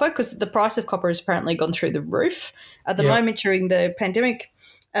without copper, because the price of copper has apparently gone through the roof at the moment during the pandemic.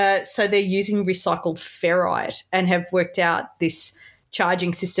 So they're using recycled ferrite and have worked out this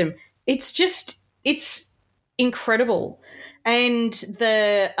charging system. It's incredible. And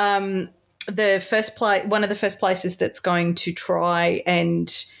one of the first places that's going to try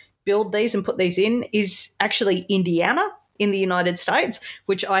and build these and put these in is actually Indiana in the United States,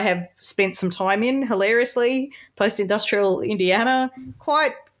 which I have spent some time in, hilariously. Post-industrial Indiana,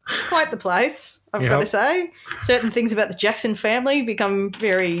 quite the place, I've got to say. Certain things about the Jackson family become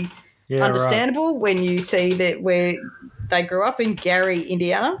very understandable when you see that where they grew up in Gary,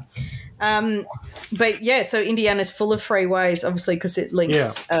 Indiana. So Indiana's full of freeways, obviously, because it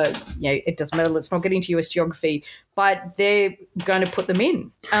links, it doesn't matter, let's not get into US geography, but they're going to put them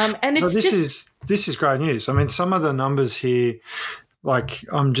in. And it's this is great news. I mean, some of the numbers here, like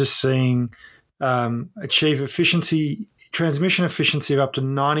I'm just seeing achieve transmission efficiency of up to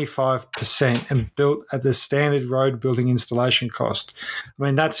 95% and built at the standard road building installation cost. I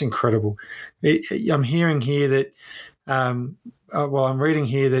mean, that's incredible. I'm hearing here that I'm reading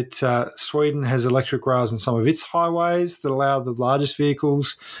here that Sweden has electric rails on some of its highways that allow the largest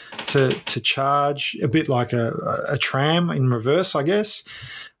vehicles to charge, a bit like a tram in reverse, I guess.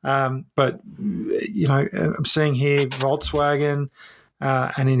 But, I'm seeing here Volkswagen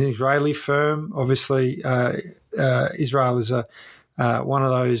and an Israeli firm. Obviously, Israel is one of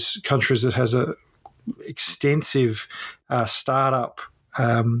those countries that has a extensive startup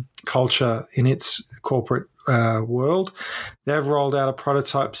culture in its corporate world. They've rolled out a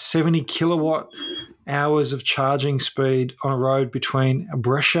prototype 70 kilowatt hours of charging speed on a road between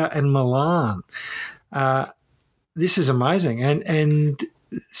Brescia and Milan. This is amazing. And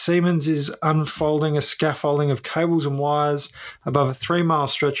Siemens is unfolding a scaffolding of cables and wires above a 3-mile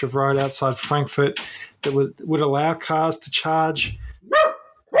stretch of road outside Frankfurt that would allow cars to charge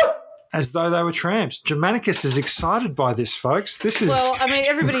as though they were trams. Germanicus is excited by this, folks. This is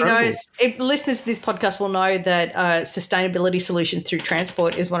everybody incredible. knows. If listeners to this podcast will know that sustainability solutions through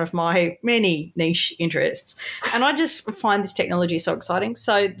transport is one of my many niche interests, and I just find this technology so exciting.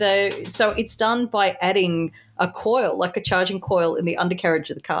 So it's done by adding a coil, like a charging coil, in the undercarriage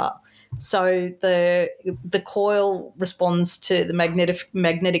of the car. So the coil responds to the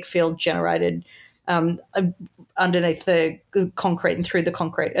magnetic field generated underneath the concrete and through the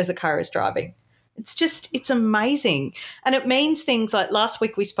concrete as the car is driving. It's amazing. And it means things like last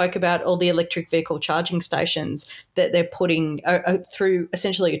week we spoke about all the electric vehicle charging stations that they're putting through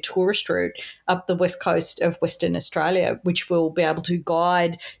essentially a tourist route up the west coast of Western Australia, which will be able to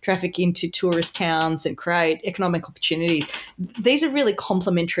guide traffic into tourist towns and create economic opportunities. These are really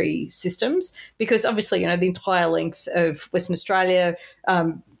complementary systems because obviously, the entire length of Western Australia,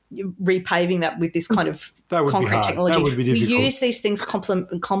 repaving that with this kind of concrete technology. That would be difficult. We use these things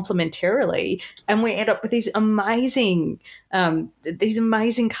complementarily, and we end up with these amazing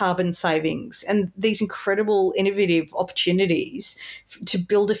carbon savings and these incredible innovative opportunities to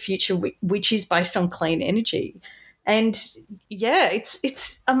build a future which is based on clean energy. And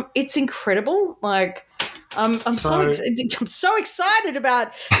it's incredible. Like I'm so excited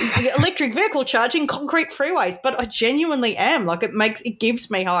about electric vehicle charging, concrete freeways, but I genuinely am. Like it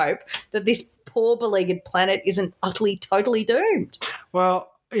gives me hope that this poor beleaguered planet isn't utterly, totally doomed. Well,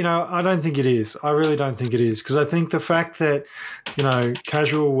 I don't think it is. I really don't think it is, because I think the fact that,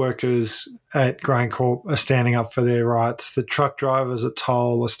 casual workers at GrainCorp are standing up for their rights, the truck drivers at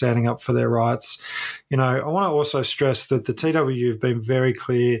Toll are standing up for their rights. I want to also stress that the TWU have been very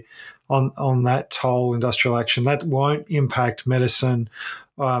clear on that Toll industrial action. That won't impact medicine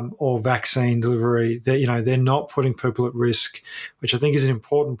or vaccine delivery. They're not putting people at risk, which I think is an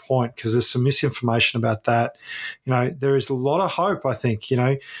important point because there's some misinformation about that. There is a lot of hope, I think.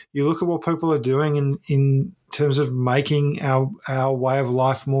 You look at what people are doing in terms of making our way of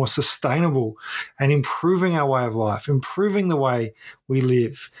life more sustainable and improving our way of life, improving the way we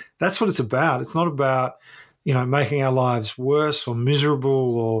live. That's what it's about. It's not about making our lives worse or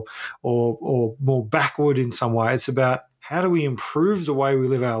miserable or more backward in some way. It's about how do we improve the way we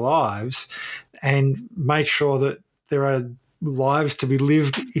live our lives and make sure that there are lives to be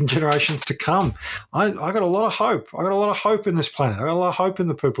lived in generations to come. I got a lot of hope. I got a lot of hope in this planet. I got a lot of hope in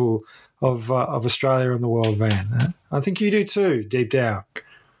the people of Australia and the world, Van. I think you do too, deep down.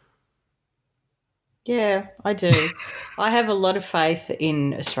 Yeah, I do. I have a lot of faith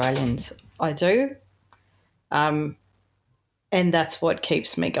in Australians. I do. And that's what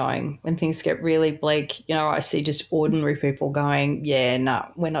keeps me going. When things get really bleak, I see just ordinary people going, yeah, no,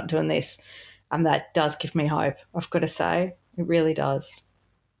 we're not doing this. And that does give me hope, I've got to say. It really does.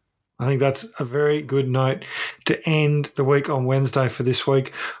 I think that's a very good note to end the week on Wednesday for this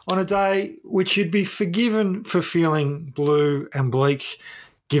week, on a day which you'd be forgiven for feeling blue and bleak,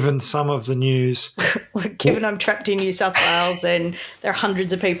 given some of the news. Given I'm trapped in New South Wales and there are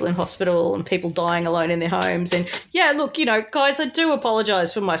hundreds of people in hospital and people dying alone in their homes. And, yeah, look, guys, I do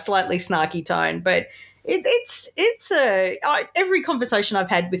apologise for my slightly snarky tone, but every conversation I've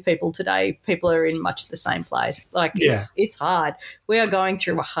had with people today, people are in much the same place. Like, it's hard. We are going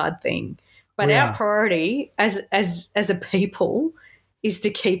through a hard thing. But our priority as a people is to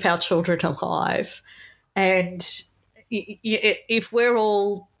keep our children alive. And if we're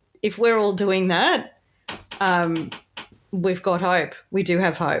all doing that, we've got hope. We do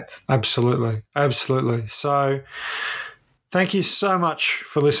have hope. Absolutely. So thank you so much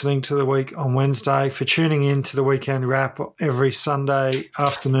for listening to The Week on Wednesday, for tuning in to the Weekend Wrap every Sunday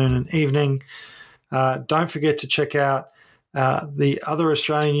afternoon and evening. Don't forget to check out the other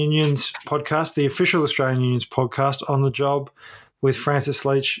Australian Unions podcast, the official Australian Unions podcast, On the Job, with Francis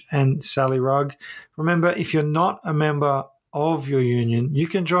Leach and Sally Rugg. Remember, if you're not a member of your union, you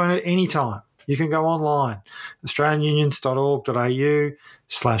can join at any time. you can go online,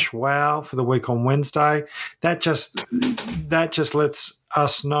 australianunions.org.au/wow for the week on Wednesday. That just lets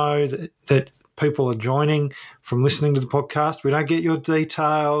us know that people are joining from listening to the podcast. We don't get your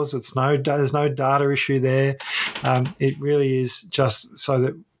details. There's no data issue there. It really is just so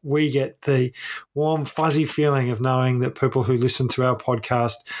that we get the warm, fuzzy feeling of knowing that people who listen to our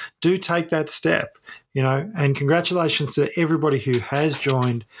podcast do take that step, and congratulations to everybody who has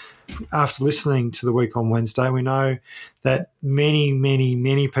joined after listening to the week on Wednesday. We know that many, many,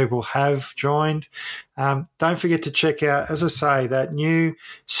 many people have joined. Don't forget to check out, as I say, that new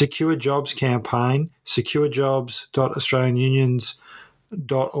Secure Jobs campaign,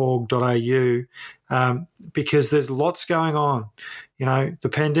 securejobs.australianunions.org.au, because there's lots going on. The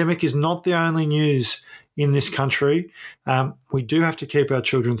pandemic is not the only news in this country. We do have to keep our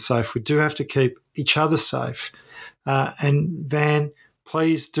children safe. We do have to keep each other safe. And Van,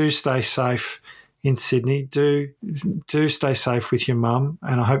 please do stay safe in Sydney. Do stay safe with your mum,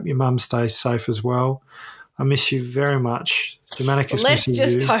 and I hope your mum stays safe as well. I miss you very much. Dominicus Let's misses you.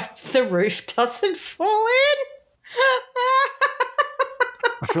 just hope the roof doesn't fall in.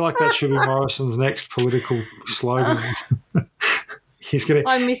 I feel like that should be Morrison's next political slogan.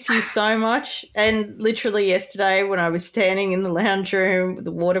 I miss you so much. And literally yesterday when I was standing in the lounge room with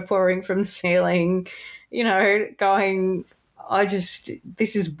the water pouring from the ceiling, going,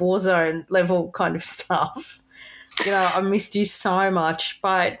 this is war zone level kind of stuff. I missed you so much,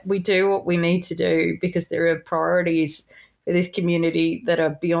 but we do what we need to do because there are priorities for this community that are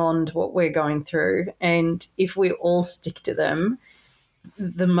beyond what we're going through. And if we all stick to them,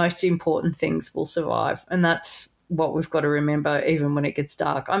 the most important things will survive. And that's what we've got to remember even when it gets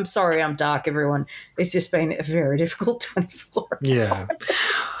dark. I'm sorry I'm dark, everyone. It's just been a very difficult 24 hours. Yeah.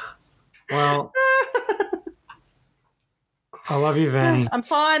 Well, I love you, Vanny. I'm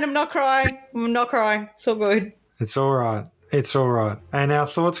fine. I'm not crying. It's all good. It's all right. And our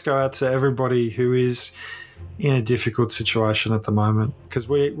thoughts go out to everybody who is in a difficult situation at the moment, because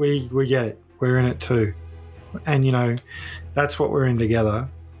we get it. We're in it too. And, that's what we're in together.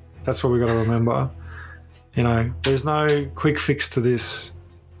 That's what we've got to remember. There's no quick fix to this.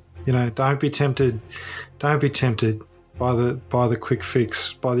 Don't be tempted. Don't be tempted by the quick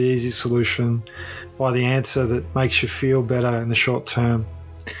fix, by the easy solution, by the answer that makes you feel better in the short term.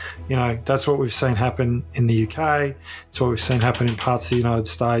 That's what we've seen happen in the UK. It's what we've seen happen in parts of the United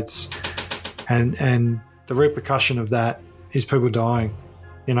States. And the repercussion of that is people dying,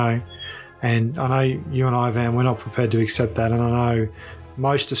 And I know you and I, Van, we're not prepared to accept that. And I know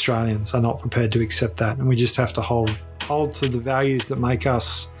most Australians are not prepared to accept that. And we just have to hold to the values that make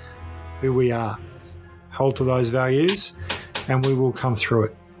us who we are. Hold to those values and we will come through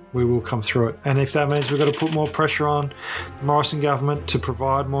it. And if that means we've got to put more pressure on the Morrison government to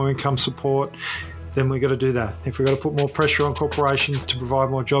provide more income support, then we've got to do that. If we've got to put more pressure on corporations to provide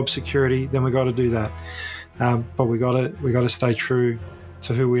more job security, then we've got to do that. But we've got to stay true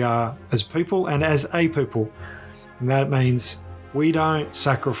to who we are as people and as a people. And that means we don't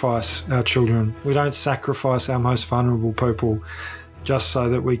sacrifice our children. We don't sacrifice our most vulnerable people just so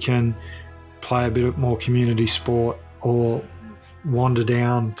that we can play a bit more community sport or wander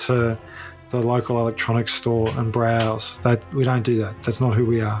down to the local electronics store and browse. We don't do that. That's not who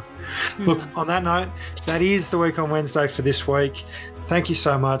we are. Look, on that note, that is the Week on Wednesday for this week. Thank you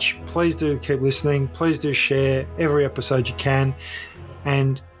so much. Please do keep listening. Please do share every episode you can.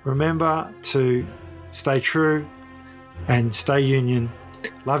 And remember to stay true and stay union.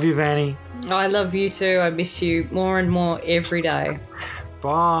 Love you, Vanny. I love you too. I miss you more and more every day.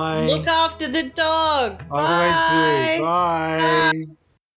 Bye. Look after the dog. I always do. Bye.